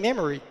 the main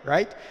memory,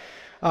 right?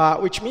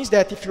 Which means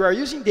that if you are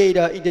using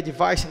data in the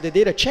device and the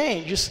data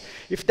changes,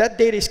 if that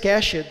data is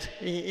cached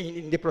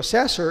in the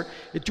processor,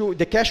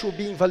 the cache will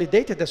be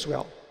invalidated as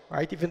well,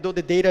 right? Even though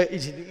the data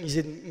is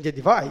in the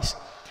device.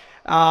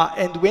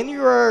 And when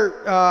you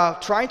are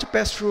trying to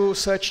pass through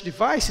such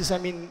devices, I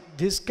mean,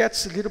 this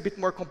gets a little bit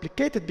more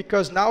complicated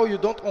because now you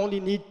don't only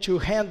need to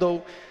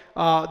handle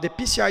the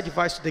PCI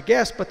device to the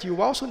guest, but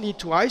you also need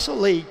to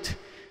isolate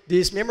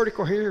this memory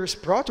coherence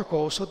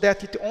protocol so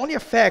that it only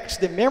affects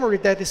the memory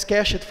that is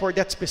cached for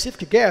that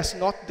specific guest,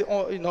 not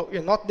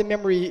the, not the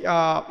memory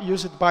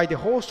used by the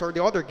host or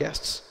the other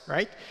guests,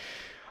 right?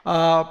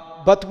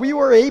 But we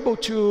were able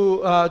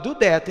to do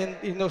that,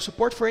 and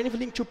support for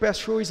NVLink 2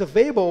 pass-through is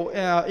available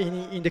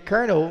in the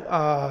kernel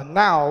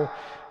now,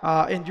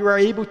 and you are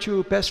able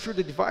to pass through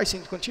the device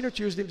and continue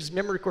to use this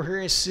memory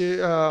coherence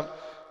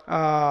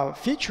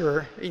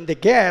feature in the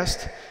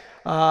guest.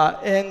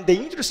 And the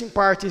interesting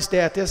part is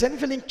that as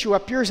NVLink 2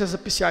 appears as a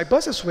PCI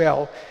bus as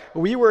well,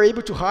 we were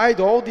able to hide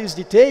all these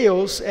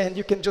details, and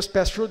you can just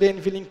pass through the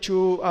NVLink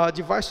 2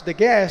 device to the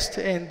guest,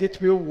 and it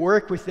will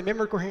work with the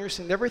memory coherence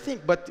and everything.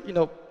 But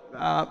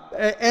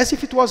as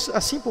if it was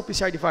a simple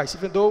PCI device,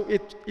 even though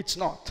it's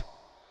not,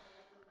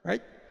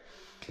 right?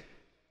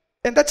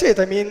 And that's it.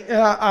 I mean,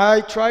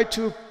 I tried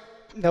to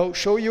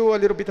show you a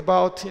little bit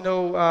about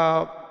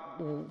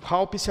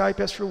how PCI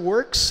pass-through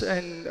works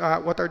and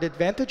what are the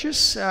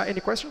advantages. Any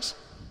questions?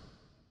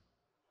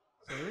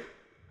 Sorry,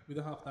 we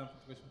don't have time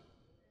for questions.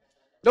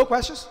 No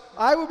questions?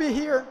 I will be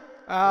here.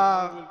 We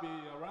will be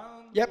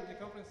around Yep. the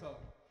conference, so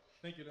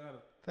thank you, Leonardo.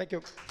 Thank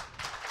you.